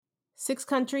6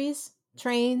 countries,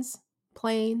 trains,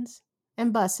 planes,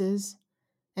 and buses,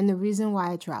 and the reason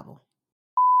why I travel.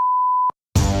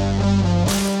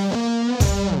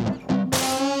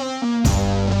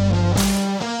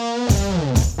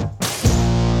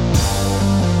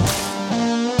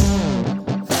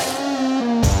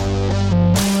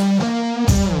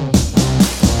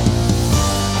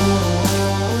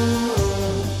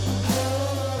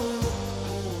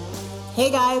 Hey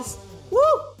guys, woo!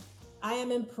 I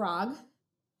am in Prague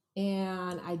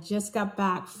and I just got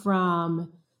back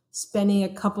from spending a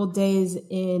couple days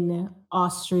in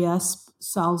Austria,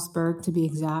 Salzburg to be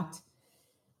exact.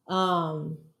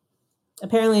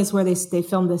 Apparently it's where they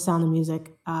filmed The Sound of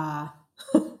Music. I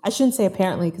shouldn't say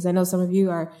apparently because I know some of you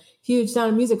are huge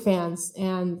Sound of Music fans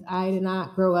and I did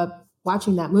not grow up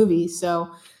watching that movie.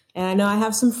 And I know I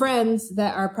have some friends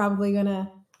that are probably going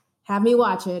to have me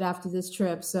watch it after this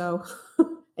trip. So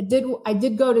I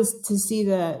did go to see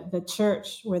the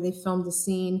church where they filmed the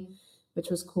scene,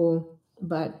 which was cool.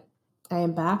 But I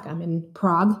am back. I'm in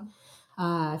Prague.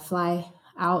 I fly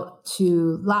out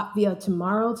to Latvia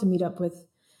tomorrow to meet up with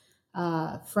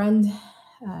a friend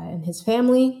and his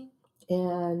family.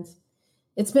 And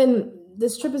this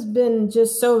trip has been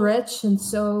just so rich and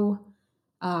so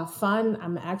fun.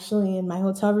 I'm actually in my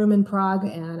hotel room in Prague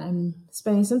and I'm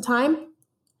spending some time.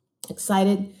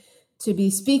 Excited to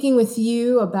be speaking with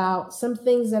you about some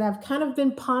things that I've kind of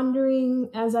been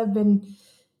pondering as I've been,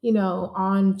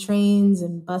 on trains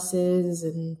and buses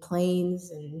and planes,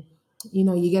 and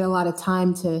you get a lot of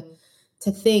time to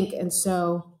think. And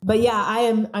so, but yeah,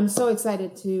 I'm so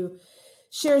excited to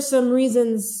share some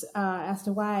reasons as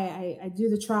to why I do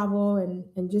the travel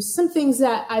and just some things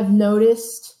that I've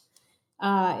noticed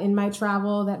in my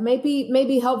travel that may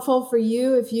be helpful for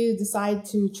you if you decide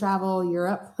to travel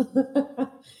Europe.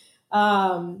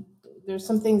 There's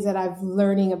some things that I've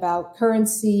learning about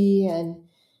currency and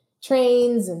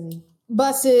trains and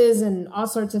buses and all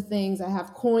sorts of things. I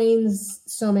have coins,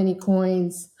 so many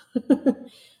coins.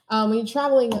 When you're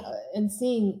traveling and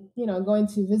seeing,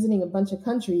 visiting a bunch of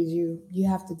countries, you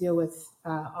have to deal with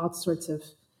all sorts of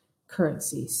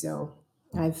currency. So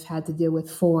I've had to deal with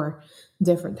 4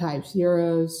 different types: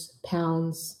 euros,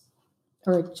 pounds,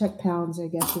 or Czech pounds, I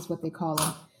guess is what they call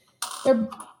them. They're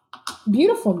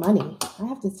beautiful money, I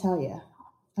have to tell you.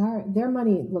 Their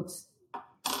money looks,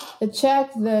 the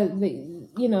Czech,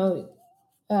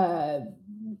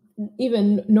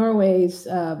 even Norway's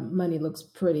money looks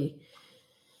pretty.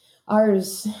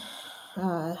 Ours,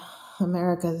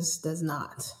 America's does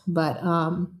not. But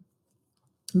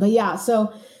yeah,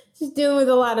 so just dealing with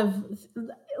a lot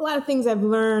of things I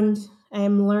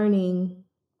am learning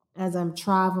as I'm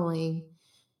traveling,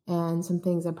 and some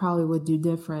things I probably would do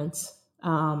different.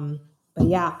 But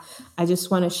yeah, I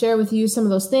just want to share with you some of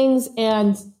those things.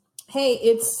 And hey,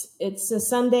 it's a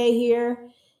Sunday here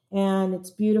and it's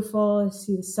beautiful. I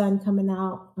see the sun coming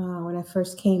out. When I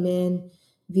first came in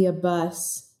via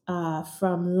bus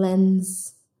from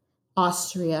Linz,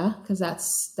 Austria, because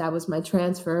that was my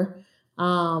transfer.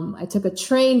 I took a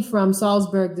train from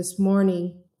Salzburg this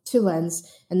morning to Linz,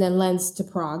 and then Linz to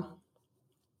Prague.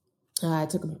 I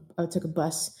took a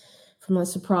bus from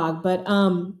Linz to Prague, but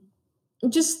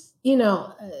just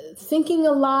thinking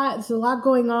a lot. There's a lot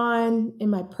going on in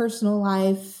my personal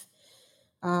life.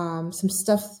 Some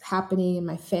stuff happening in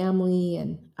my family,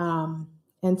 and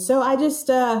so I just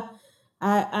I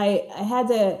had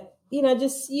to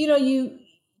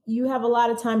you have a lot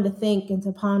of time to think and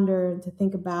to ponder and to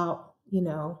think about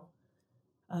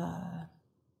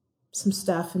some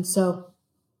stuff, and so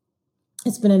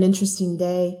it's been an interesting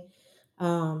day.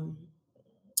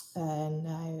 And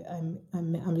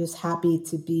I'm just happy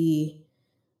to be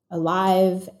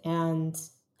alive and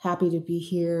happy to be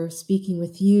here speaking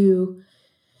with you.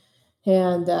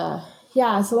 And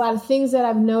yeah, it's a lot of things that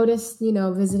I've noticed,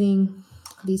 visiting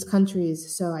these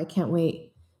countries. So I can't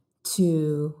wait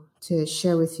to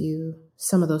share with you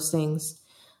some of those things.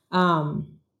 And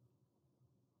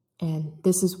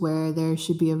this is where there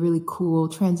should be a really cool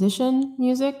transition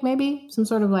music, maybe some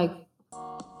sort of like.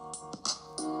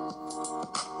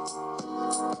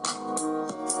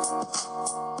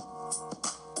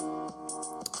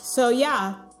 So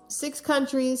yeah, 6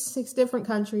 different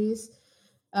countries.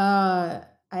 I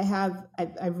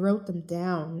wrote them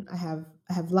down. I have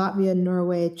Latvia,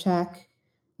 Norway, Czech,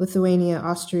 Lithuania,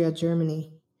 Austria,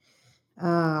 Germany.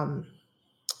 I've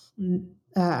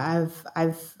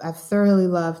thoroughly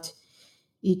loved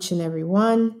each and every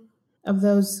one of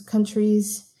those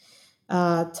countries.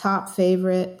 Top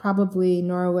favorite, probably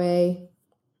Norway.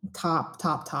 Top.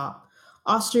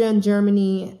 Austria and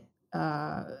Germany.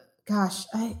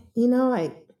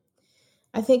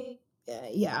 I think,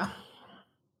 yeah.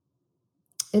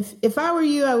 if I were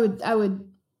you, I would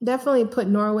definitely put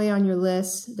Norway on your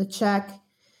list, the Czech,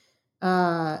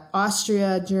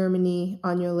 Austria, Germany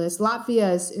on your list.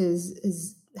 Latvia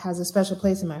is has a special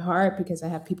place in my heart because I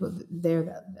have people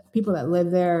there people that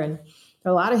live there, and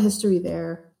there's a lot of history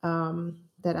there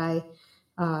that I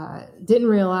didn't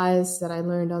realize that I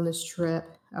learned on this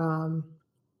trip.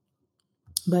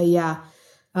 But yeah,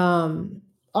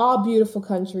 all beautiful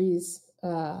countries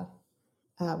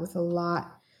with a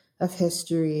lot of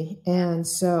history, and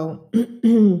so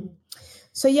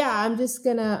so yeah, I'm just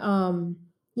gonna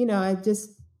I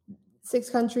just 6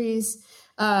 countries.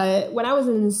 When I was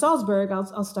in Salzburg,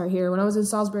 I'll start here. When I was in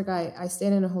Salzburg, I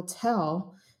stayed in a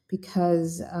hotel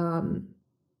because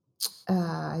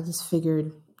I just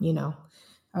figured,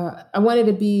 I wanted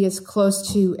to be as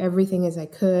close to everything as I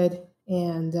could,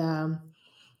 and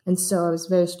so I was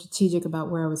very strategic about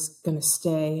where I was going to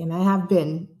stay. And I have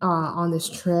been on this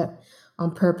trip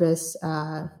on purpose.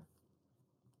 And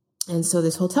so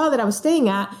this hotel that I was staying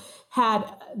at had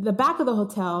the back of the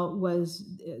hotel was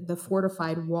the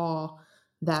fortified wall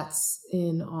that's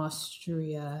in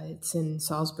Austria. It's in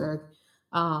Salzburg.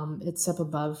 It's up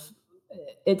above.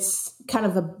 It's kind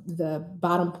of the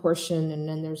bottom portion, and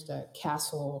then there's the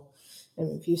castle.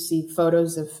 And if you see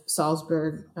photos of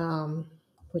Salzburg,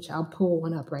 which I'll pull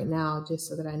one up right now just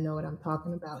so that I know what I'm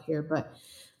talking about here. But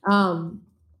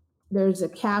there's a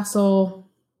castle,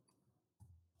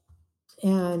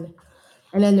 and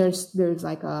then there's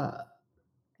like a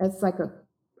it's like a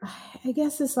I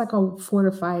guess it's like a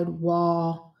fortified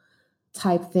wall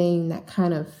type thing that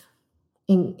kind of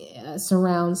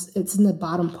surrounds. It's in the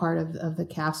bottom part of the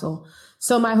castle.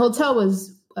 So my hotel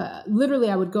was literally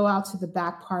I would go out to the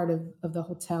back part of the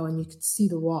hotel and you could see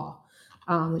the wall,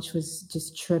 which was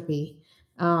just trippy.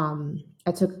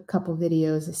 I took a couple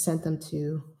videos. I sent them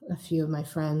to a few of my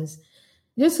friends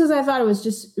just because I thought it was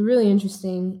just really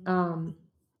interesting.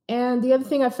 And the other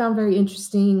thing I found very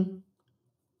interesting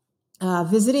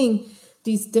visiting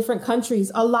these different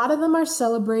countries, a lot of them are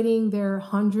celebrating their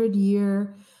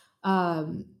 100-year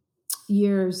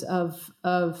years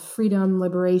of freedom,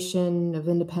 liberation, of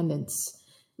independence.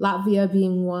 Latvia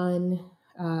being one.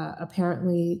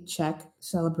 Apparently, Czech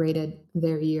celebrated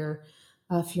their year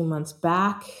a few months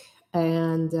back,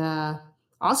 and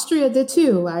Austria did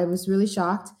too. I was really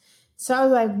shocked. So I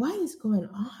was like, what is going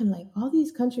on? Like all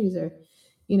these countries are,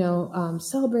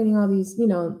 celebrating all these,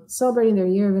 celebrating their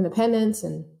year of independence,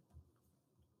 and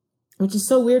which is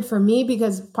so weird for me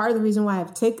because part of the reason why I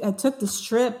took this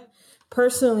trip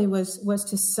personally was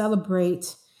to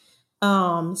celebrate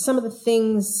some of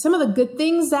the good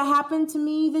things that happened to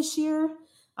me this year.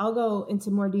 I'll go into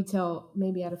more detail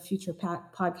maybe at a future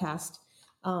podcast,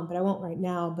 but I won't right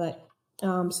now. But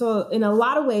so in a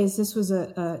lot of ways, this was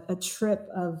a trip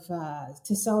of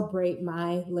to celebrate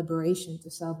my liberation, to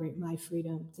celebrate my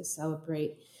freedom, to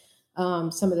celebrate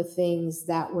some of the things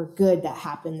that were good that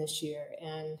happened this year,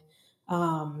 and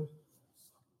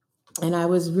I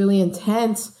was really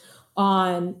intent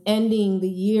on ending the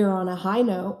year on a high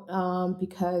note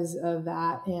because of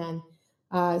that. And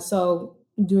so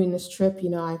doing this trip,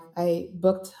 I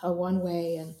booked a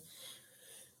one-way, and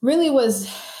really was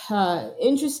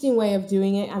interesting way of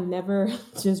doing it. I've never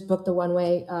just booked a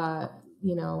one-way,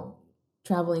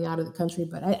 traveling out of the country,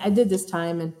 but I did this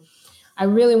time, and I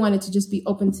really wanted to just be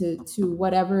open to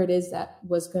whatever it is that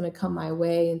was going to come my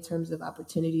way in terms of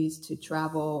opportunities to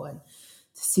travel and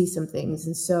to see some things.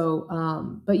 And so,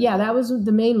 but yeah, that was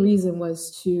the main reason,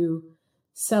 was to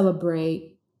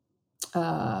celebrate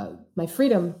my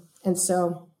freedom. And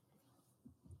so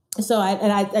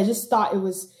I just thought it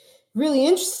was really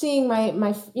interesting.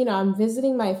 I'm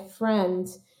visiting my friend,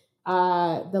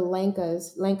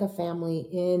 the Lenka family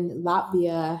in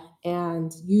Latvia,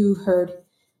 and you heard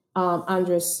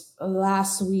Andres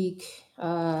last week.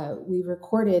 We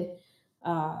recorded.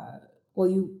 Well,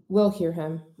 you will hear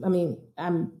him. I mean,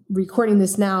 I'm recording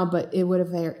this now, but it would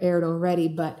have aired already.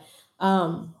 But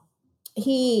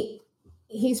he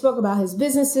spoke about his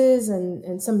businesses,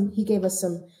 and he gave us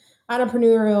some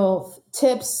entrepreneurial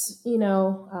tips,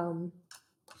 and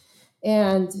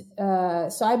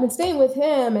so I've been staying with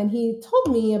him, and he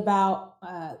told me about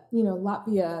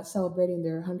Latvia celebrating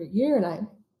their 100-year, and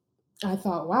I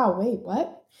thought, wow, wait,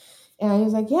 what? And he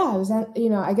was like, yeah, it was at,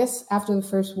 I guess after the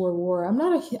First World War. I'm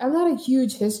not a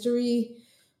huge history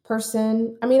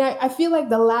person. I mean, I feel like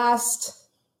the last,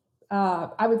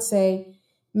 I would say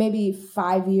maybe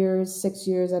 5 years, 6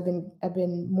 years, I've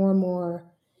been more and more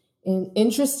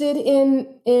interested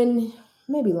in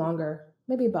maybe longer,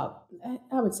 maybe about,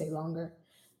 I would say longer,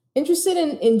 interested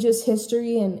in just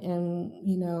history and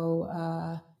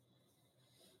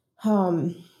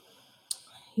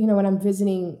when I'm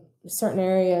visiting certain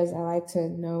areas, I like to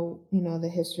know, the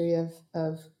history of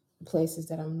places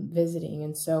that I'm visiting.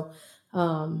 And so,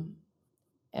 and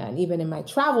even in my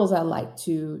travels, I like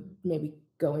to maybe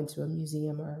go into a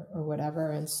museum or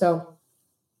whatever. And so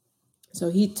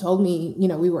he told me,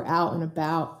 we were out and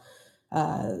about,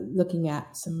 looking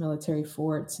at some military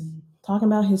forts and talking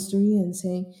about history and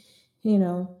saying, he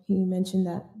mentioned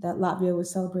that Latvia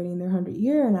was celebrating their 100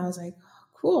 year, and I was like, oh,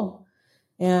 cool.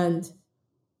 And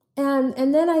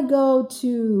then I go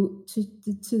to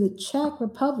the Czech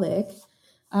Republic,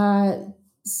 uh,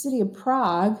 city of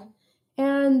Prague,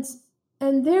 and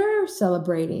they're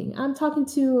celebrating. I'm talking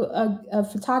to a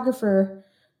photographer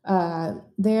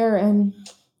there, and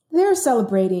they're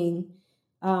celebrating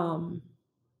um,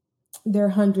 their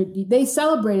 100. They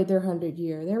celebrated their 100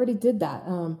 year. They already did that.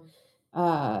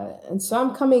 And so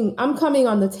I'm coming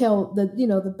on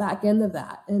the back end of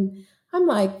that, and I'm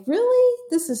like, really,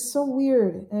 this is so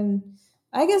weird. And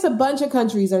I guess a bunch of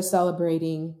countries are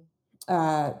celebrating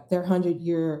their 100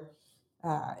 year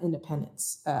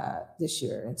independence this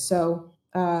year, and so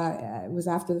it was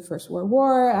after the First World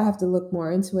War. I have to look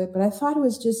more into it, but I thought it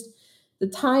was just the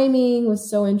timing was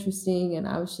so interesting, and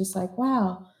I was just like,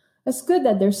 wow, that's good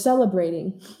that they're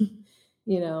celebrating,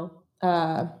 you know.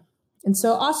 And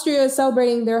so Austria is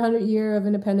celebrating their 100 year of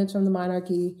independence from the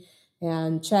monarchy,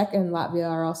 and Czech and Latvia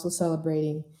are also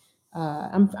celebrating.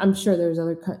 I'm sure there's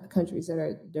other countries that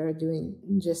are doing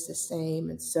just the same,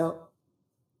 and so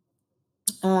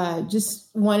just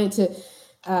wanted to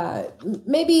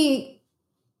maybe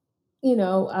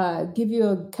give you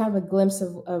a kind of a glimpse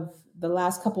of the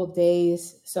last couple of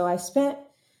days. So I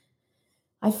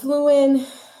flew in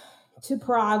to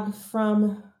Prague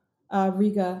from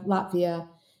Riga, Latvia,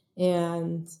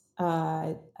 and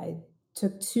I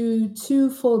took two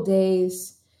full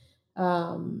days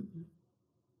um,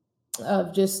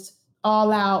 of just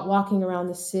all out walking around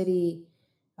the city.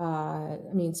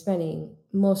 Spending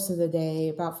most of the day,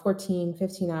 about 14,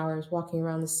 15 hours walking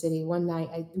around the city. One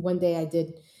day I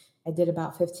did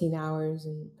about 15 hours,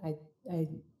 and I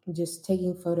just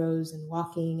taking photos and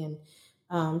walking, and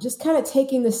just kind of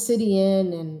taking the city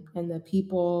in, and the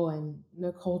people and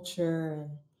the culture,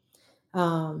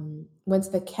 and went to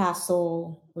the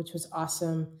castle, which was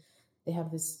awesome. They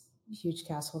have this huge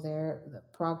castle there, the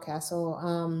Prague Castle.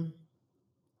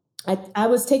 I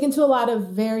was taken to a lot of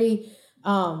very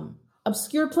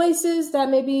obscure places that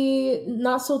maybe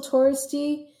not so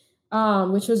touristy,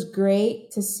 which was great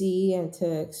to see and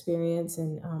to experience.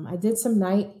 And I did some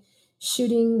night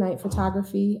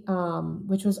photography,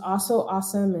 which was also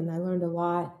awesome, and I learned a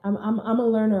lot. I'm a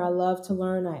learner. I love to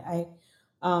learn. I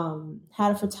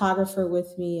had a photographer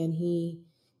with me, and he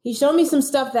showed me some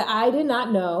stuff that I did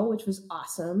not know, which was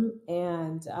awesome.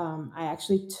 And I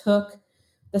actually took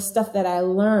the stuff that I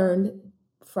learned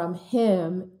from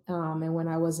him, and when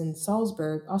I was in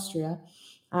Salzburg, Austria,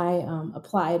 I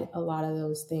applied a lot of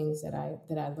those things that I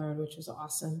learned, which was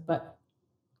awesome. But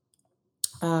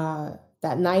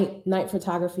that night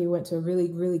photography, went to a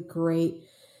really, really great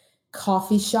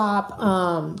coffee shop.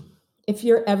 If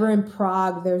you're ever in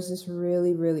Prague, there's this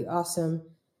really, really awesome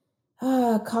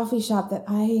coffee shop that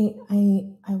I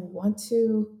want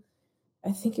to.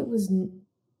 I think it was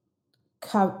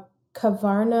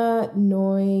Kavarna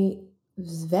Noy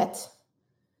Zvet.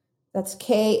 That's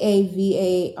Kavarna,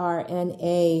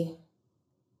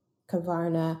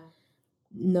 Kavarna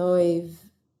Noy.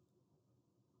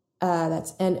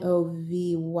 That's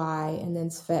Novy, and then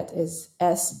Svet is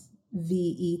Svet.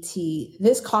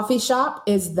 This coffee shop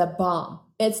is the bomb.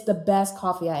 It's the best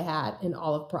coffee I had in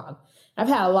all of Prague. I've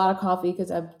had a lot of coffee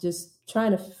because I'm just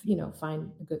trying to,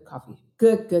 find a good coffee,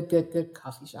 good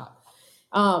coffee shop.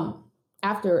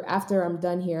 After I'm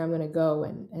done here, I'm going to go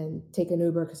and take an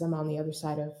Uber because I'm on the other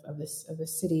side of the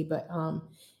city, but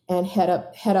and head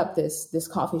up this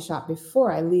coffee shop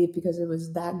before I leave because it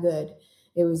was that good.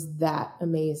 It was that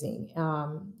amazing.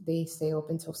 They stay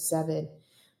open till 7.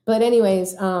 But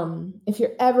anyways, if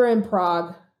you're ever in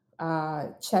Prague,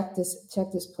 check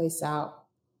this place out.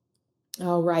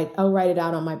 I'll write it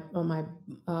out on my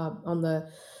on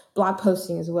the blog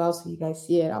posting as well, so you guys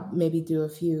see it. I'll maybe do a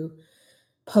few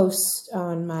posts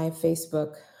on my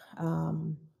Facebook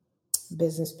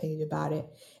business page about it.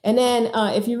 And then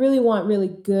if you really want really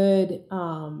good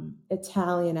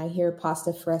Italian, I hear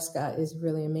pasta fresca is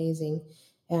really amazing.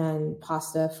 And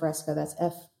pasta fresca, that's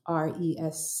Fresca,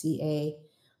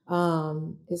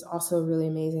 is also really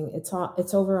amazing.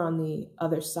 It's over on the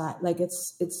other side, like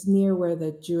it's near where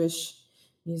the Jewish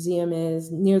museum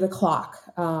is, near the clock.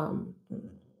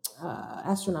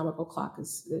 Astronomical clock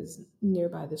is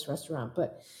nearby this restaurant,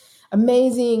 but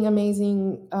amazing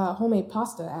homemade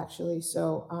pasta actually.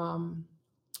 So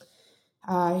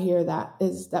I hear that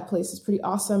place is pretty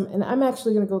awesome, and I'm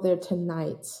actually gonna go there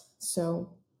tonight.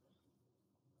 So,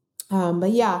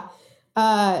 but yeah,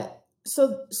 uh,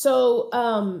 so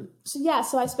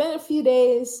I spent a few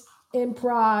days in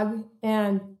Prague,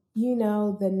 and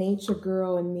the nature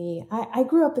girl in me. I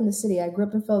grew up in the city. I grew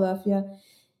up in Philadelphia,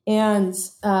 and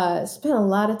spent a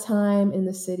lot of time in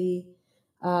the city.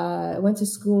 Went to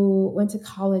school, went to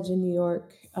college in New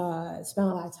York. Spent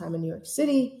a lot of time in New York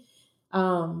City.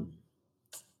 Um,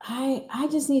 I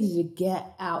just needed to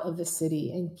get out of the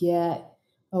city and get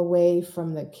away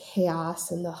from the chaos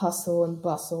and the hustle and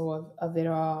bustle of it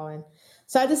all. And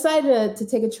so I decided to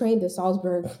take a train to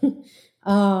Salzburg.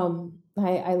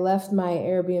 I left my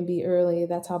Airbnb early.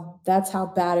 That's how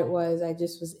bad it was. I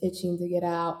just was itching to get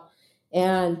out,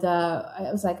 and I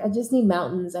was like, I just need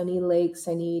mountains. I need lakes.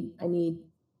 I need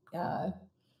uh,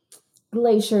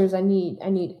 glaciers. I need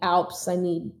Alps. I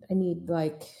need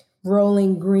like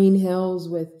rolling green hills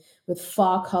with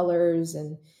fall colors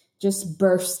and just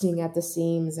bursting at the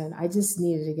seams. And I just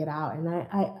needed to get out, and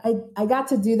I got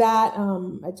to do that.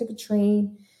 I took a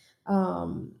train,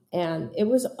 and it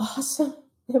was awesome.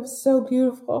 It was so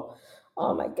beautiful.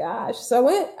 Oh my gosh! So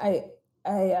I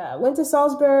went to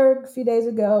Salzburg a few days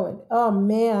ago, and oh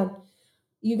man,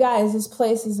 you guys, this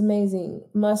place is amazing.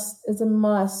 It's a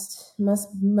must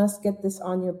get this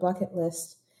on your bucket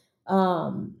list.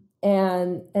 And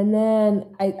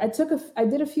then I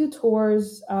did a few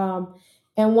tours,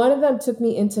 and one of them took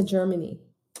me into Germany,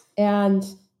 and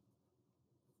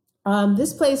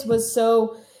this place was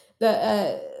so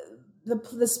the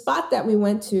the spot that we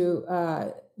went to,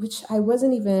 which I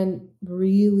wasn't even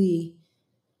really.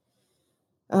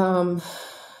 Um,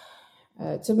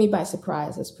 it took me by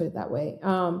surprise. Let's put it that way.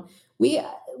 We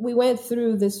we went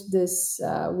through this.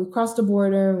 We crossed the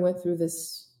border and went through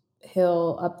this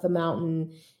hill up the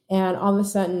mountain, and all of a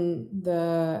sudden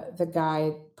the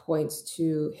guide points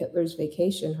to Hitler's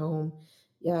vacation home,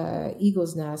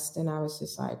 Eagle's Nest, and I was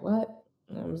just like, "What?"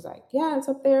 And I was like, "Yeah, it's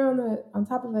up there on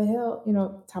top of a hill.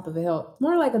 Top of a hill,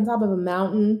 more like on top of a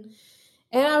mountain."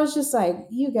 And I was just like,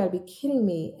 "You got to be kidding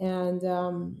me!"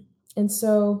 And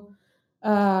so.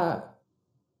 Uh,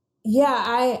 yeah,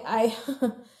 I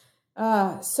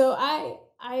so I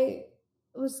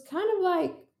was kind of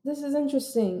like, this is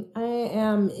interesting. I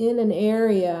am in an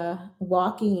area,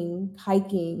 walking,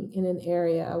 hiking in an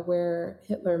area where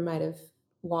Hitler might have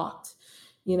walked,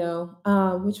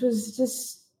 which was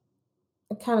just,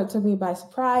 it kind of took me by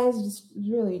surprise. Just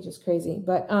really just crazy.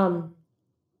 But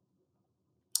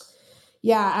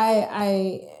yeah,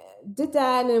 I did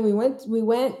that, and then we went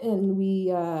and we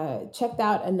checked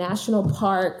out a national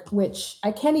park, which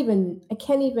I can't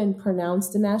even pronounce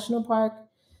the national park.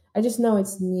 I just know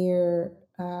it's near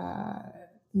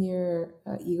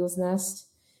Eagle's Nest.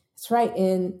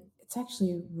 It's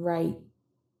actually right.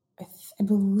 I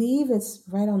believe it's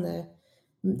right on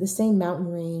the same mountain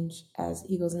range as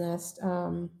Eagle's Nest.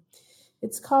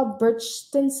 It's called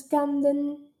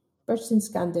Berchtesgaden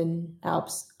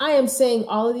Alps. I am saying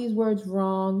all of these words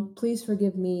wrong. Please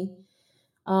forgive me.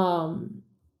 Um,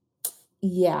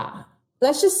 yeah.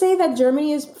 Let's just say that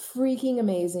Germany is freaking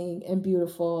amazing and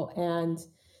beautiful, and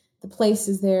the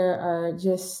places there are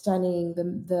just stunning.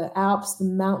 The Alps, the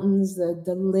mountains,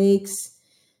 the lakes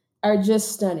are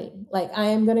just stunning. Like, I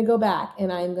am gonna go back,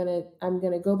 and I'm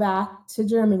gonna go back to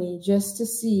Germany just to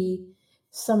see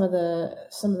some of the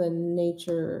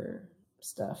nature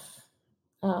stuff.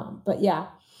 But yeah,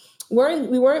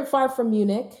 we weren't far from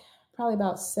Munich, probably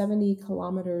about 70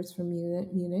 kilometers from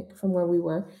Munich, from where we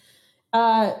were.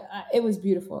 It was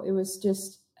beautiful. It was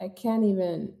just, I can't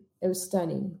even, it was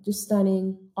stunning, just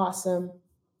stunning, awesome.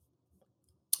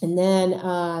 And then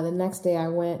the next day I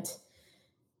went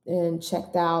and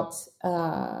checked out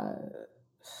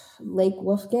Lake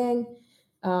Wolfgang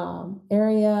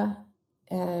area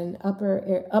and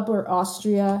upper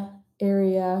Austria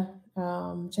area.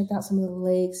 Checked out some of the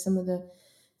lakes, some of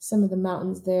the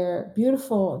mountains there.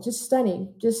 Beautiful, just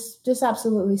stunning, just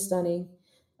absolutely stunning.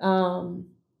 Um,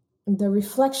 the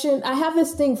reflection. I have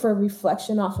this thing for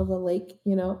reflection off of a lake.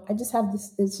 I just have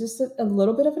this. It's just a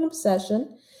little bit of an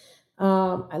obsession.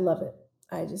 I love it.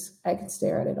 I could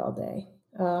stare at it all day.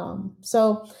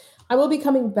 So I will be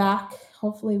coming back,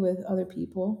 hopefully with other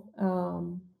people.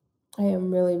 I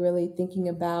am really, really thinking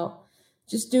about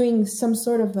just doing some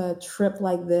sort of a trip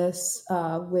like this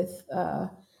with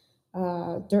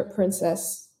Dirt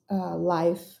Princess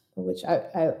Life, which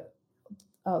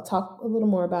I'll talk a little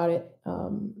more about it.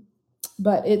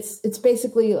 But it's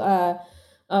basically a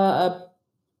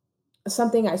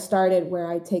something I started where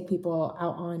I take people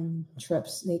out on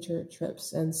trips, nature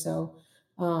trips. And so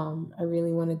I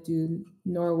really want to do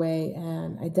Norway,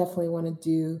 and I definitely want to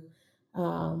do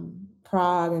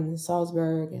Prague and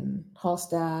Salzburg and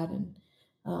Hallstatt, and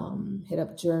hit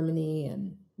up Germany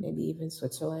and maybe even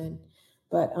Switzerland.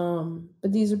 But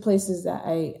these are places that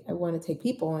I want to take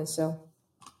people. And so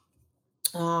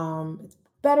it's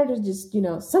better to just,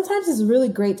 sometimes it's really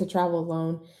great to travel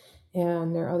alone.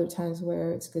 And there are other times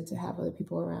where it's good to have other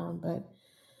people around. But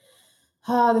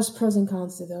there's pros and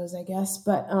cons to those, I guess.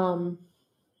 But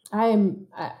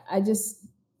I just,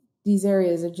 these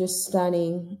areas are just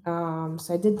stunning.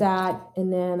 So I did that.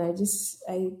 And then I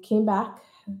came back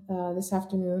earlier this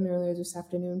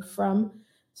afternoon from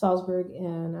Salzburg,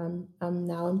 and I'm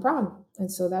now in Prague.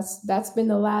 And so that's been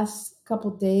the last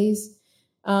couple days.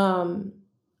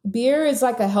 Beer is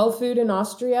like a health food in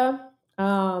Austria.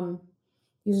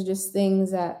 These are just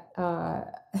things that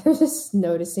I'm just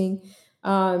noticing.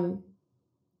 The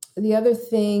other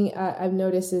thing I've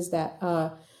noticed is that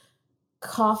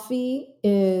coffee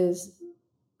is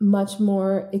much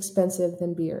more expensive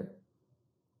than beer.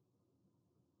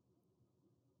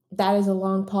 That is a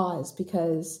long pause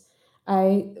because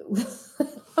I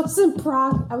I was in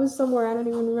Prague. I was somewhere, I don't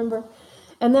even remember.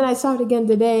 And then I saw it again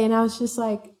today, and I was just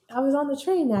like, I was on the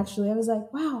train actually. I was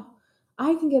like, wow,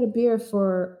 I can get a beer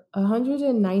for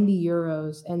 190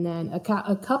 euros, and then a cup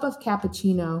of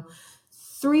cappuccino,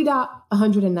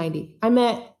 $190. I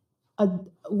meant a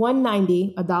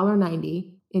 190,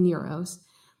 $1.90 in euros.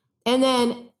 And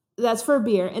then that's for a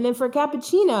beer. And then for a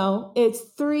cappuccino, it's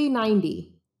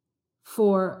 $3.90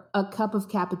 for a cup of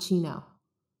cappuccino.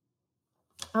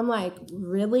 I'm like,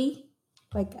 really?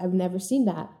 Like, I've never seen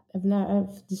that.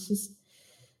 This is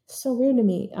so weird to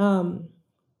me.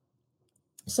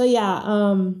 So yeah,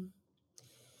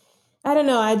 I don't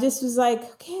know. I just was like,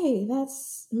 okay,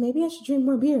 maybe I should drink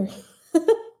more beer,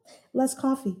 less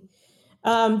coffee.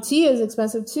 Tea is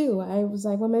expensive too. I was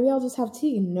like, well, maybe I'll just have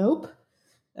tea. Nope.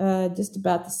 Just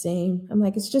about the same. I'm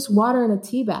like, it's just water in a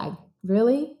tea bag.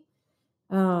 Really?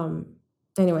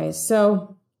 Anyways,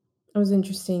 so it was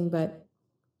interesting, but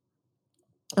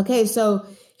okay. So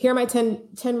here are my 10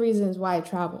 reasons why I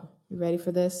travel. You ready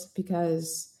for this?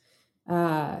 Because,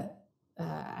 I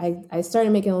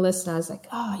started making a list, and I was like,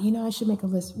 oh, I should make a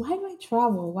list. Why do I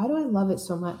travel? Why do I love it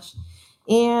so much?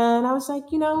 And I was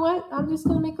like, you know what? I'm just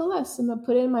going to make a list. I'm going to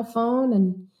put it in my phone.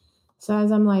 And so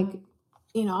as I'm like,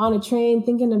 on a train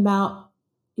thinking about,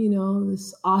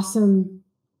 this awesome,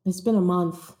 it's been a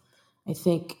month, I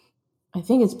think. I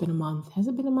think it's been a month. Has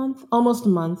it been a month? Almost a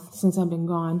month since I've been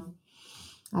gone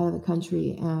out of the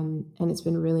country. And it's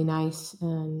been really nice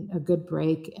and a good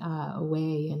break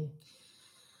away. And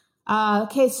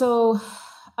okay, so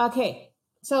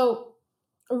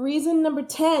reason number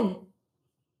 10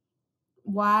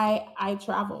 why I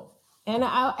travel. And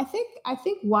I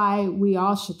think why we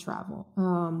all should travel,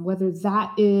 whether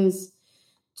that is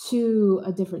to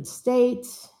a different state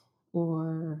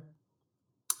or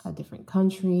a different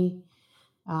country.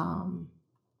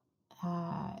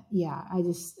 Yeah, I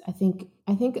think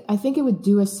it would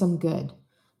do us some good,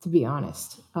 to be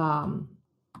honest. And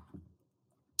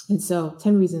so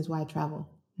 10 reasons why I travel.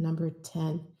 Number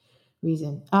 10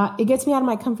 reason. It gets me out of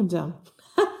my comfort zone.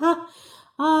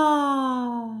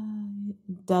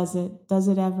 Does it? Does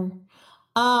it ever?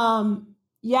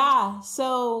 Yeah.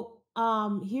 So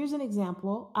here's an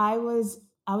example. I was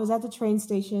at the train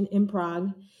station in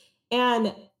Prague,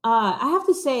 and I have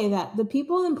to say that the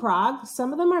people in Prague,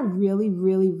 some of them are really,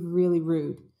 really, really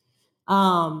rude.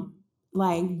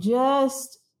 Like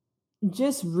just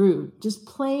rude, just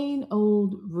plain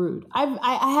old rude.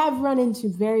 I have run into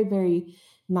very, very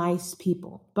nice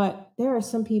people, but there are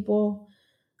some people.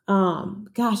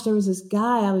 Gosh, there was this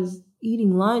guy. I was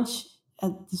eating lunch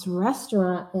at this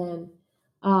restaurant, and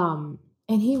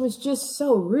he was just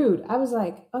so rude. I was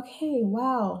like, okay,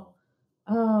 wow.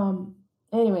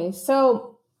 Anyway,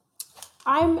 so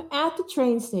I'm at the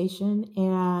train station,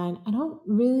 and I don't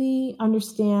really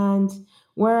understand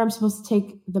where I'm supposed to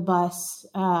take the bus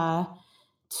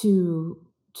to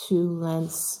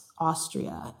Linz,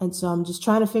 Austria. And so I'm just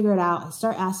trying to figure it out. I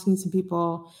start asking some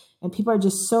people, and people are they're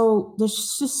just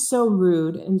so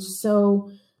rude and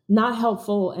so not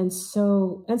helpful. And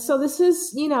so this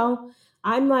is,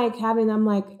 I'm like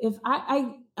if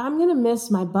I'm going to miss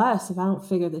my bus if I don't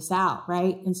figure this out.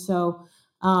 Right. And so,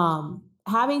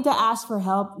 having to ask for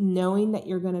help, knowing that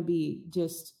you're going to be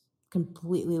just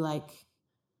completely like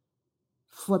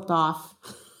flipped off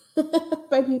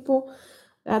by people,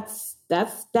 that's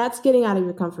getting out of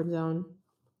your comfort zone.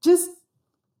 Just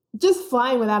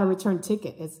flying without a return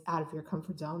ticket is out of your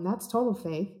comfort zone. That's total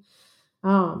faith.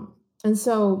 And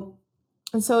so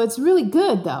it's really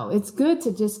good though. It's good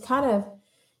to just kind of,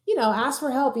 ask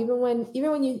for help even when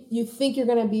you think you're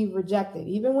going to be rejected,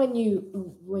 even when you're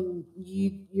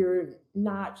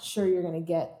not sure you're going to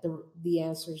get the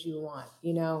answers you want,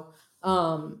 even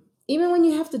when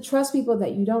you have to trust people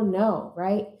that you don't know,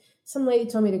 right? Some lady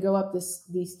told me to go up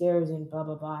these stairs and blah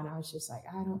blah blah, and I was just like,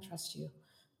 I don't trust you,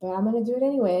 but I'm going to do it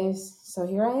anyways. So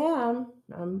here I am.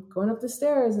 I'm going up the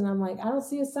stairs, and I'm like, I don't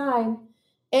see a sign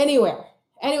anywhere.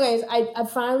 Anyways, I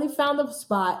finally found the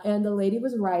spot, and the lady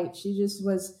was right. She just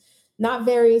was not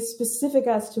very specific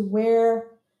as to where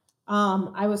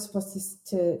I was supposed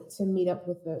to meet up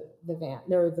with the van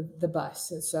or the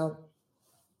bus. And so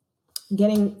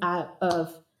getting out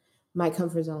of my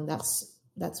comfort zone,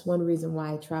 that's one reason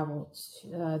why I travel.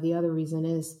 The other reason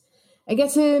is I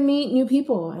get to meet new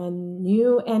people and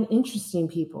new and interesting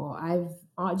people. I've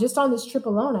just on this trip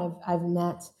alone, I've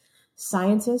met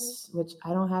scientists, which I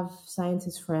don't have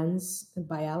scientist friends,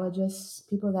 biologists,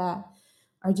 people that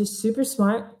are just super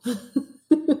smart,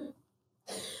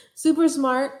 super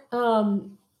smart.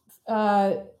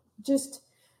 Just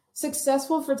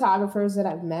successful photographers that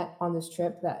I've met on this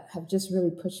trip that have just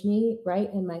really pushed me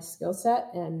right in my skill set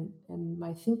and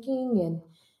my thinking, and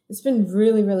it's been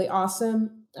really really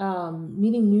awesome.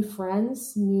 Meeting new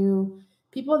friends, new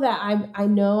people that I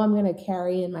know I'm going to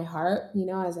carry in my heart,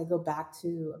 as I go back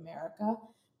to America,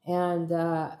 and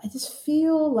I just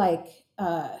feel like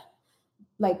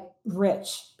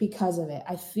rich because of it.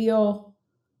 I feel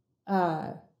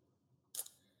uh,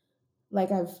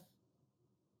 like I've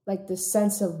like this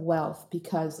sense of wealth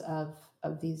because of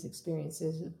these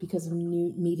experiences, because of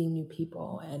meeting new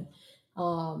people and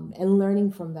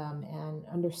learning from them and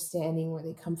understanding where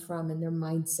they come from and their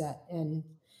mindset. And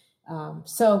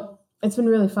so it's been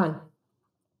really fun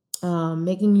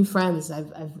making new friends.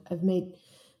 I've made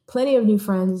plenty of new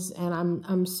friends, and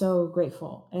I'm so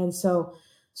grateful. And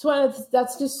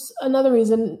that's just another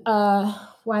reason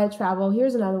why I travel.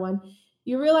 Here's another one.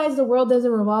 You realize the world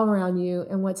doesn't revolve around you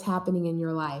and what's happening in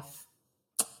your life.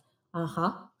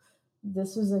 Uh-huh.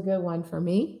 This was a good one for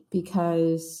me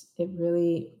because it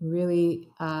really, really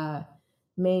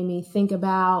made me think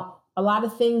about a lot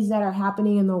of things that are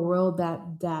happening in the world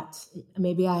that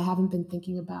maybe I haven't been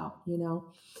thinking about,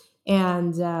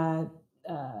 and uh,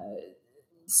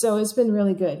 so it's been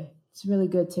really good. It's really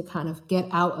good to kind of get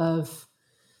out of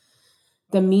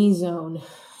the me zone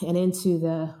and into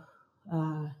the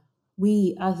uh,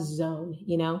 we us zone,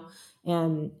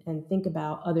 and think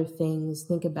about other things.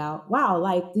 Think about, wow,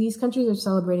 like these countries are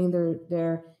celebrating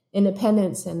their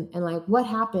independence, and like what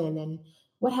happened in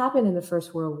the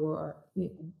First World War,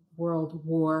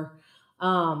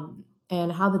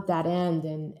 and how did that end,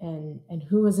 and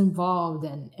who was involved,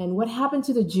 and what happened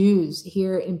to the Jews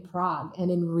here in Prague and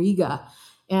in Riga,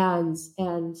 and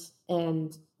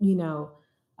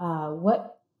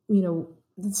what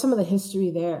some of the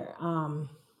history there.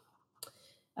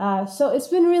 So it's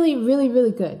been really, really,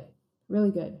 really good,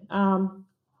 really good.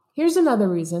 Here's another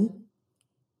reason: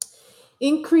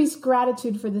 increase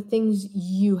gratitude for the things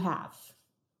you have,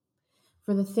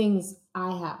 for the things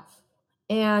I have,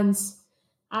 and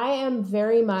I am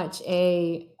very much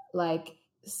a like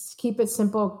keep it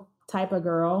simple type of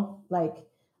girl. Like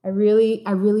I really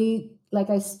like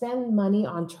I spend money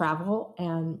on travel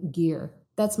and gear.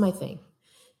 That's my thing.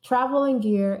 Travel and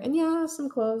gear, and yeah, some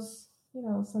clothes,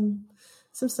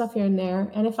 some stuff here and there.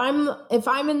 And if I'm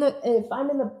in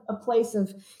a place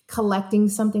of collecting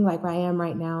something like where I am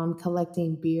right now, I'm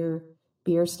collecting beer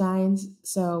steins.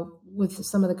 So with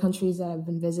some of the countries that I've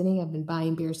been visiting, I've been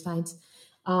buying beer steins.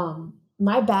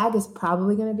 My bag is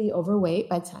probably going to be overweight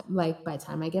by the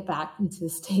time I get back into the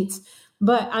States,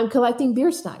 but I'm collecting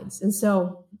beer steins. And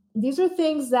so these are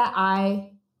things that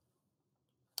I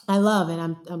love,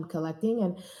 and I'm collecting,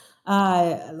 and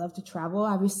I love to travel,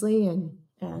 obviously, and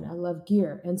I love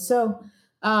gear. And so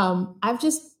I've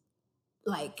just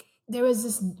like there was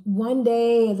this one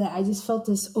day that I just felt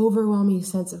this overwhelming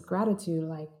sense of gratitude.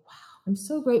 Like, wow, I'm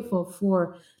so grateful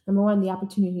for number one, the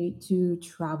opportunity to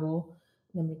travel.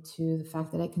 Number two, the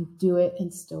fact that I can do it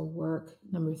and still work.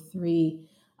 Number three,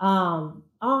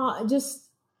 just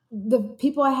the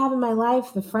people I have in my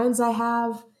life, the friends I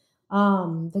have,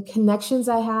 the connections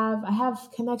I have. I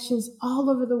have connections all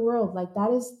over the world. Like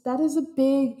that is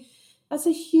that's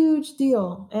a huge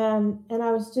deal. And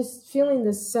I was just feeling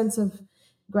this sense of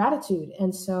gratitude.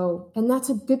 And that's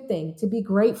a good thing, to be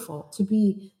grateful, to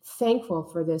be thankful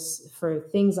for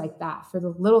things like that, for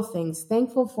the little things,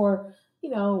 thankful for,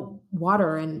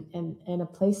 water and a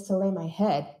place to lay my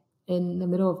head in the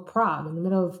middle of Prague, in the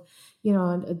middle of,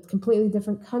 a completely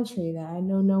different country that I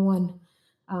know no one,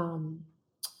 um,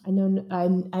 I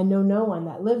know no one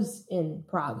that lives in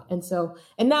Prague, and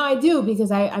now I do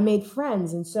because I made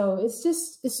friends, and so it's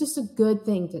just a good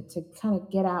thing to kind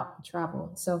of get out and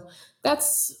travel. So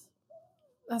that's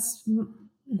that's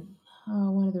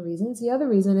one of the reasons. The other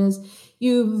reason is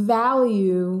you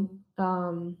value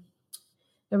the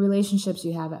relationships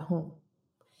you have at home,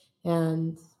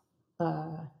 and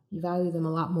you value them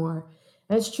a lot more.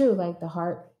 And it's true, like the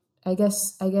heart. I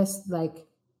guess like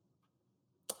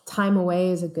time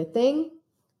away is a good thing,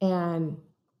 and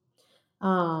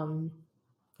um,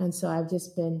 and so I've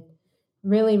just been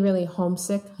really, really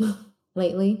homesick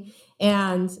lately,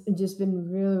 and just been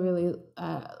really, really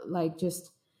like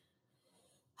just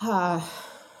uh,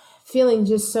 feeling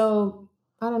just so,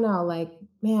 I don't know, like,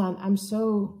 man, I'm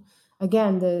so,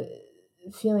 again, the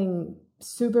feeling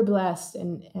super blessed,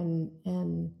 and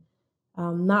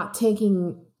not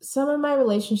taking some of my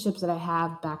relationships that I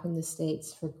have back in the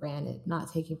States for granted,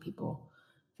 not taking people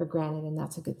for granted, and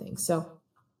that's a good thing. So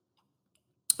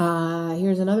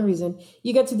here's another reason: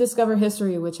 you get to discover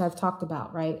history, which I've talked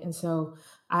about, right? And so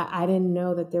I didn't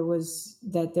know that there was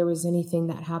anything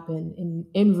that happened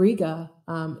in Riga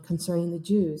concerning the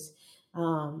Jews.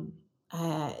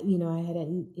 I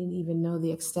didn't even know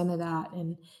the extent of that,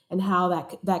 and how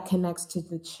that connects to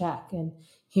the Czech and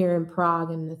here in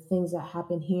Prague and the things that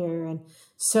happen here. And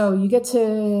so you get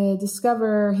to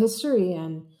discover history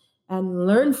and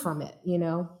learn from it.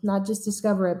 Not just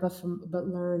discover it, but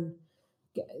learn,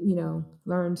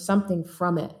 learn something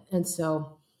from it. And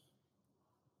so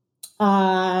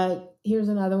here's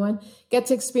another one: get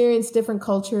to experience different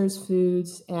cultures,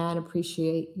 foods, and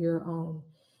appreciate your own.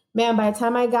 Man, by the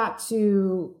time I got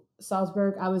to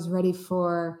Salzburg, I was ready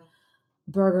for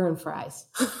burger and fries.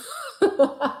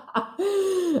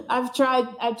 I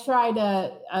tried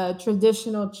a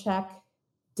traditional Czech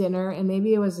dinner, and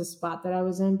maybe it was the spot that I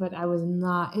was in, but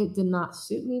it did not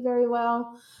suit me very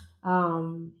well.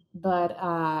 But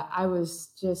I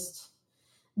was just,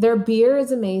 their beer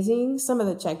is amazing. Some of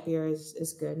the Czech beer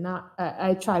is good. Not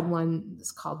I tried one.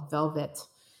 It's called Velvet.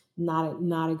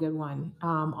 Not a good one.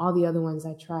 All the other ones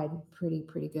I tried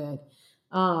pretty good.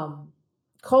 Um,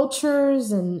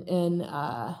 Cultures and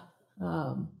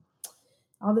um,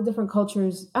 all the different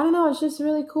cultures. I don't know. It's just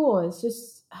really cool. It's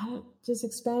just just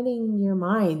expanding your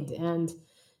mind and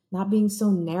not being so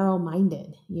narrow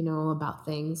minded, about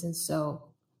things. And so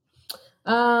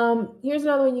here's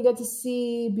another one: you get to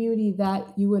see beauty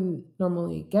that you wouldn't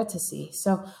normally get to see.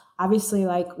 So obviously,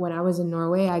 like when I was in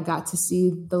Norway, I got to see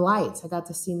the lights. I got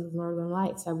to see the northern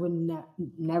lights. I would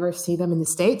never see them in the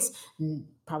States, and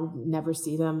probably never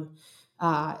see them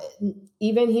uh,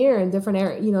 even here in different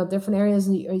areas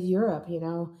of Europe.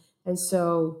 And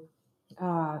so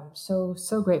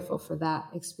so grateful for that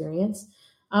experience.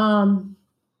 Um,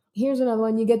 Here's another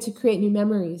one: you get to create new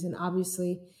memories, and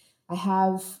obviously I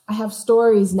have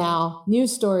stories now, new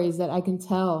stories that I can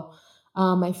tell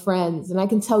my friends, and I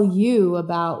can tell you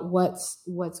about what's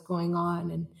going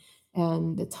on,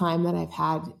 and the time that I've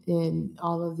had in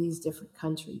all of these different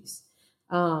countries.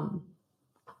 um,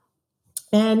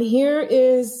 and here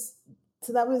is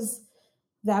so that was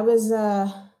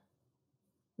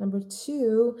number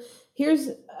two. Here's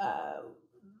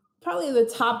probably the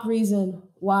top reason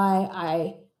why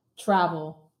I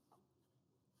travel.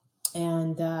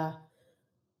 And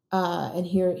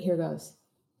here goes: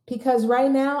 because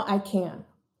right now I can.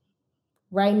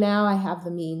 Right now I have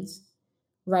the means.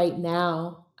 Right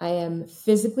now I am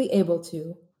physically able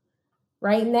to.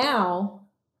 Right now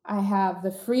I have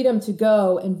the freedom to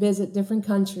go and visit different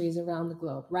countries around the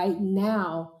globe. Right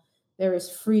now there is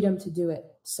freedom to do it.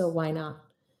 So why not?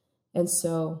 And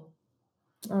so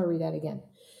I'll read that again.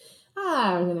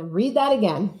 I'm going to read that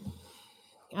again.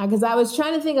 Because I was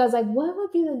trying to think, I was like, what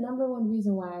would be the number one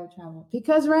reason why I travel?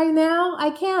 Because right now I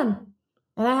can,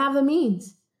 and I have the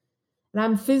means, and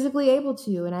I'm physically able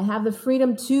to, and I have the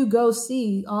freedom to go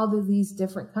see all of these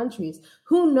different countries.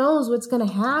 Who knows what's going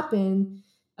to happen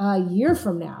a year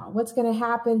from now? What's going to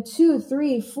happen 2,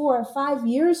 3, 4, 5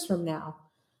 years from now?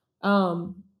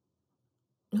 Um,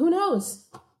 who knows?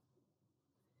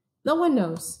 No one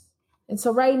knows. And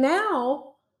so right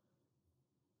now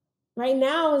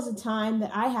is the time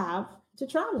that I have to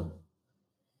travel.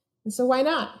 And so why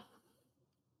not?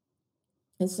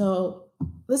 And so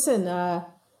listen,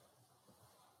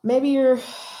 maybe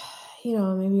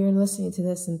maybe you're listening to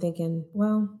this and thinking,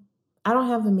 well, I don't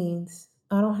have the means.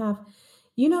 I don't have,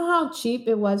 how cheap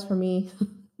it was for me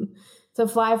to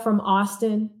fly from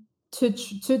Austin to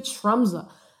Tromsø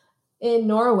in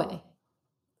Norway.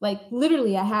 Like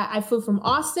literally I flew from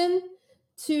Austin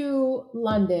to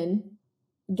London,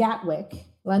 Gatwick,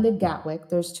 Landed Gatwick.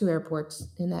 There's two airports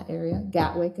in that area.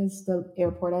 Gatwick is the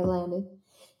airport I landed.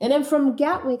 And then from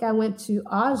Gatwick, I went to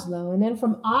Oslo. And then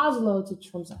from Oslo to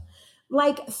Tromsø.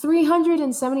 Like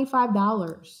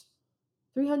 $375.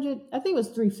 300, I think it was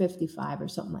 355 or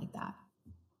something like that.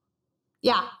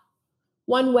 Yeah,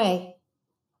 one way.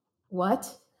 What?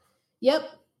 Yep,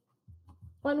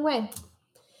 one way.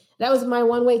 That was my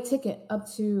one way ticket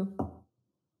up to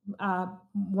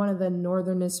one of the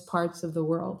northernest parts of the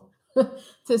world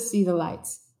to see the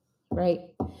lights, right?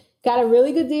 Got a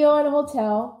really good deal at a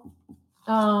hotel,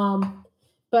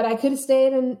 but I could have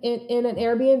stayed in an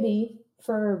Airbnb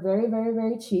for very, very,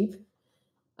 very cheap.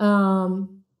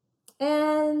 And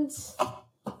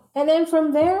then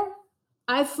from there,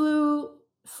 I flew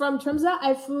from Tromsø.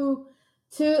 I flew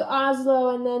to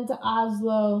Oslo, and then to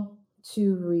Oslo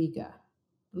to Riga,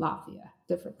 Latvia,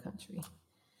 different country.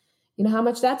 You know how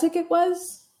much that ticket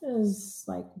was? It was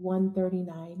like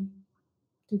 $139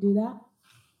 to do that.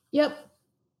 Yep.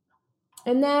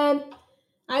 And then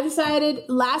I decided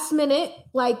last minute,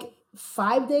 like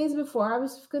 5 days before I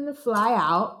was going to fly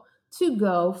out, to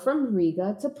go from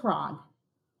Riga to Prague.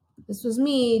 This was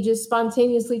me just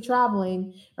spontaneously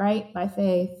traveling, right? By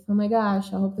faith. Oh my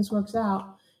gosh, I hope this works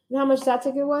out. You know how much that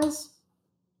ticket was?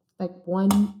 Like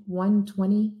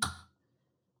 120.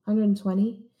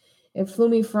 It flew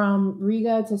me from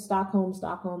Riga to Stockholm,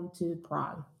 Stockholm to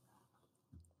Prague.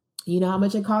 You know how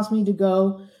much it cost me to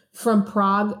go from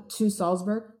Prague to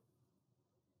Salzburg?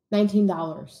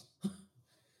 $19.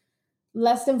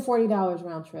 Less than $40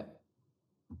 round trip.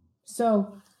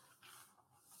 So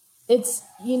it's,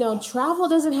 travel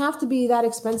doesn't have to be that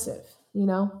expensive,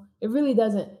 it really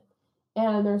doesn't.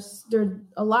 And there's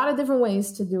a lot of different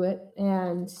ways to do it.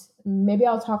 And maybe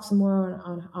I'll talk some more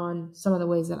on some of the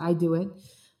ways that I do it.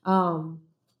 And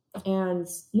I'm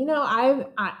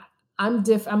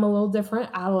a little different.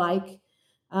 I like,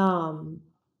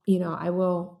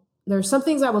 there's some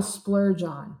things I will splurge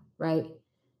on, right?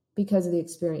 Because of the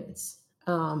experience.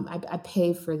 I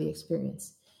pay for the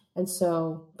experience. And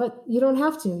so, but you don't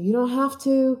have to. You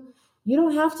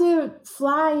don't have to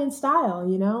fly in style,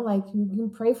 like you can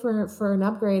pray for an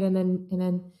upgrade and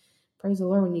then praise the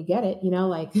Lord when you get it,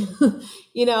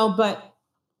 but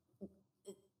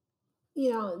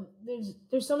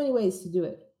there's so many ways to do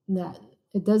it that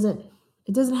it doesn't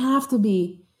have to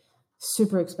be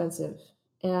super expensive.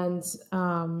 And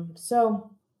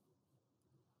so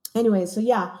anyway, so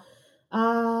yeah,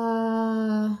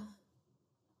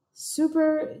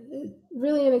 super,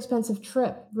 really inexpensive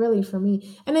trip, really, for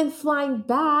me. And then flying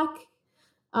back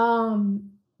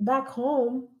home,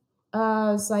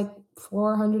 it's like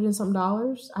 $400 and something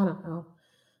dollars. I don't know.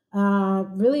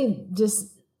 Really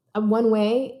just a one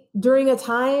way during a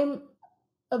time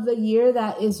of the year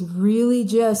that is really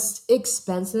just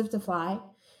expensive to fly,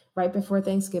 right before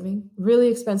Thanksgiving, really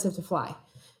expensive to fly.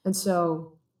 And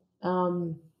so,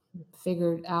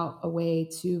 figured out a way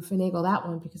to finagle that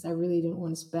one because I really didn't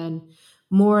want to spend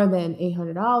more than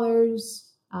 $800.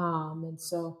 And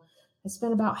so I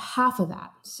spent about half of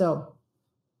that. So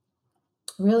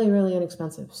really, really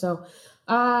inexpensive. So,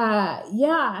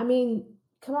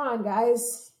 come on,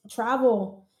 guys,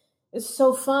 travel is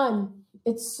so fun.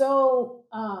 It's so,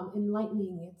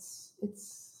 enlightening.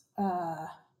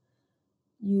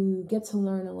 You get to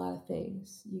learn a lot of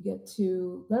things. You get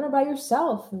to learn about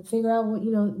yourself and figure out what,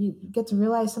 you get to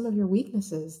realize some of your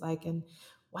weaknesses, and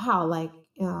wow, and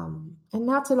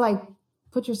not to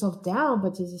put yourself down,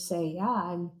 but to just say, yeah,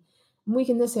 I'm weak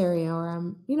in this area, or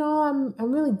I'm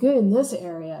really good in this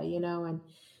area, and,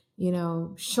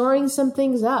 shoring some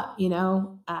things up,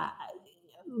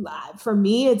 for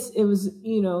me, it was,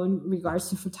 in regards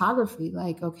to photography,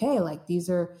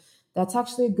 that's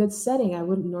actually a good setting. I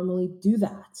wouldn't normally do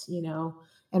that, and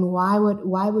why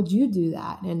would you do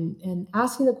that? And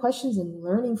asking the questions and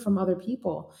learning from other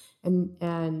people and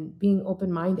being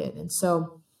open-minded. And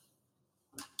so,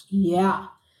 yeah,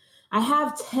 I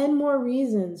have 10 more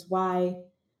reasons why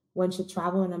one should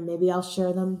travel, and maybe I'll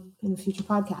share them in a future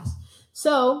podcast.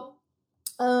 So,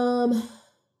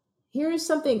 here's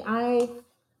something I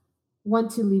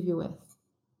want to leave you with.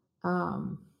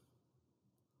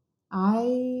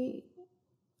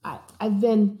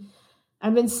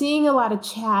 I've been seeing a lot of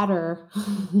chatter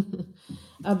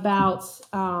about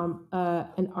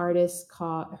an artist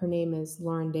her name is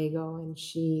Lauren Daigle, and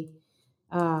she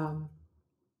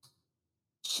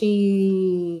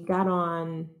got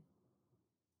on,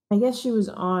 I guess she was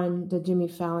on the Jimmy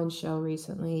Fallon show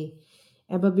recently,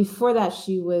 but before that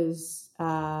she was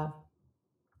on,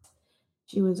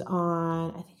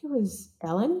 I think it was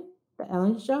the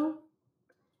Ellen show.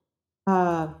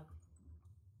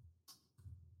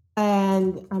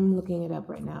 And I'm looking it up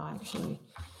right now, actually.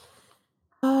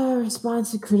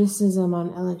 Response to criticism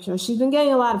on Ellen Show. She's been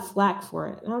getting a lot of flack for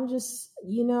it. And I'm just,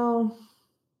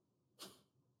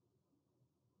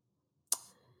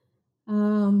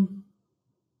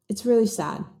 it's really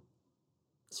sad.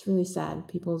 It's really sad.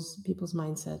 People's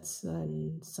mindsets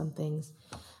and some things.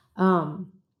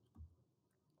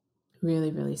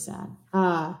 Really, really sad.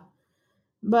 But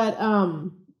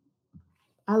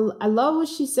I love what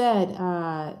she said.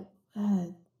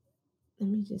 Let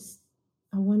me just,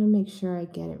 I want to make sure I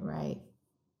get it right.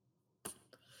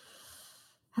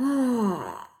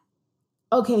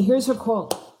 Okay, here's her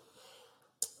quote.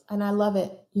 And I love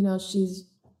it. She's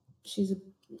a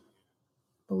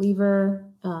believer.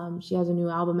 She has a new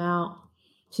album out.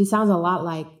 She sounds a lot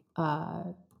like,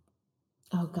 oh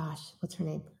gosh, what's her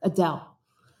name? Adele.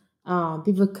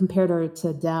 People compared her to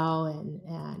Adele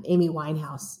and Amy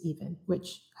Winehouse even,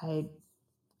 which I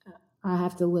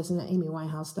have to listen to Amy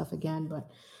Winehouse stuff again,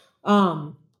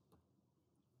 the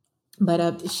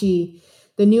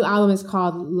new album is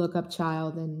called Look Up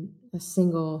Child, and a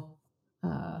single,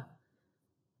 I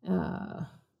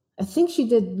think she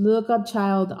did Look Up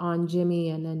Child on Jimmy,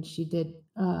 and then she did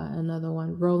another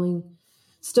one,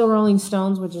 Still Rolling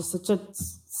Stones, which is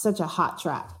such a hot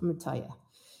track, I'm gonna tell you.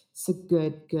 It's a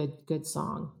good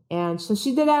song. And so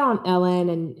she did that on Ellen,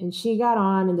 and she got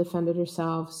on and defended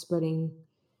herself, spreading,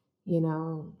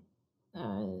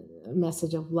 a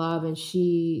message of love. And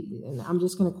I'm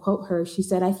just going to quote her. She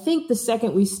said, "I think the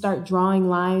second we start drawing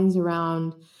lines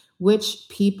around which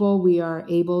people we are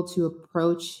able to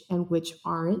approach and which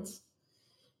aren't,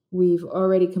 we've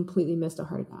already completely missed the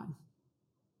heart of God."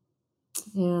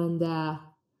 And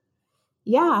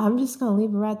I'm just going to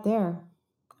leave it right there.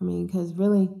 I mean, because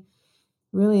really,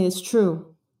 really it's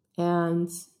true. And,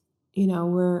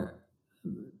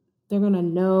 they're going to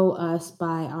know us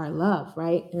by our love,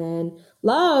 right? And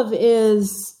love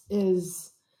is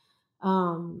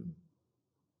a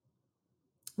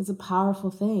powerful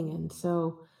thing. And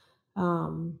so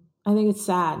I think it's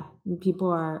sad when people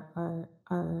are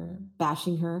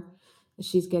bashing her.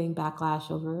 She's getting backlash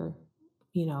over,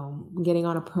 getting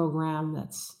on a program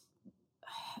that's,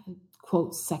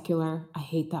 quote, secular. I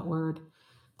hate that word.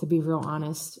 To be real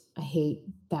honest, I hate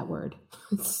that word.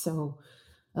 So,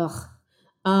 ugh.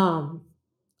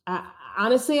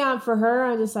 Honestly, for her,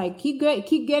 I'm just like, keep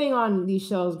getting on these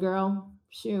shows, girl.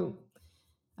 Shoot.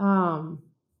 You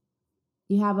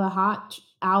have a hot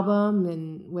album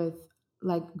and with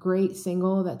like great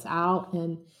single that's out,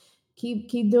 and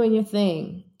keep doing your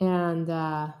thing. And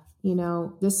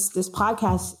this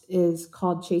podcast is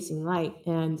called Chasing Light,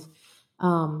 and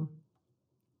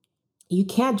you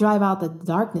can't drive out the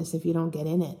darkness if you don't get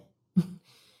in it.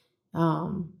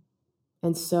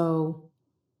 And so,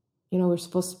 we're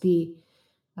supposed to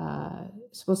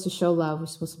show love. We're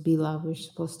supposed to be love. We're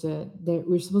supposed to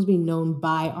be known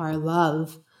by our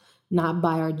love, not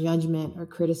by our judgment or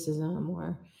criticism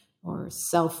or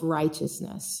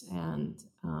self-righteousness. And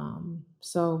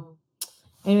so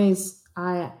anyways,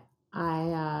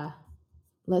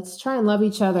 let's try and love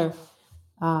each other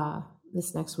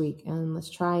this next week, and let's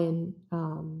try and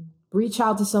reach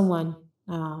out to someone.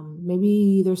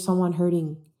 Maybe there's someone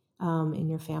hurting in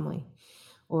your family,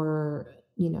 or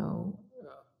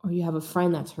or you have a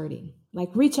friend that's hurting.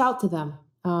 Like, reach out to them.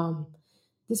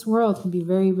 This world can be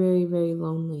very, very, very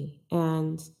lonely,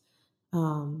 and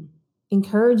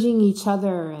encouraging each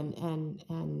other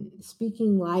and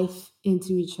speaking life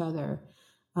into each other.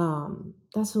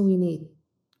 That's what we need.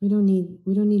 We don't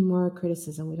need more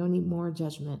criticism. We don't need more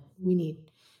judgment. We need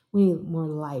more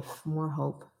life, more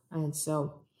hope. And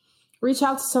so reach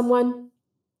out to someone,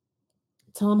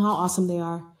 tell them how awesome they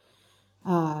are.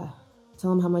 Tell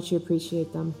them how much you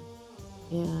appreciate them.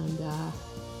 And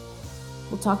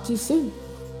we'll talk to you soon.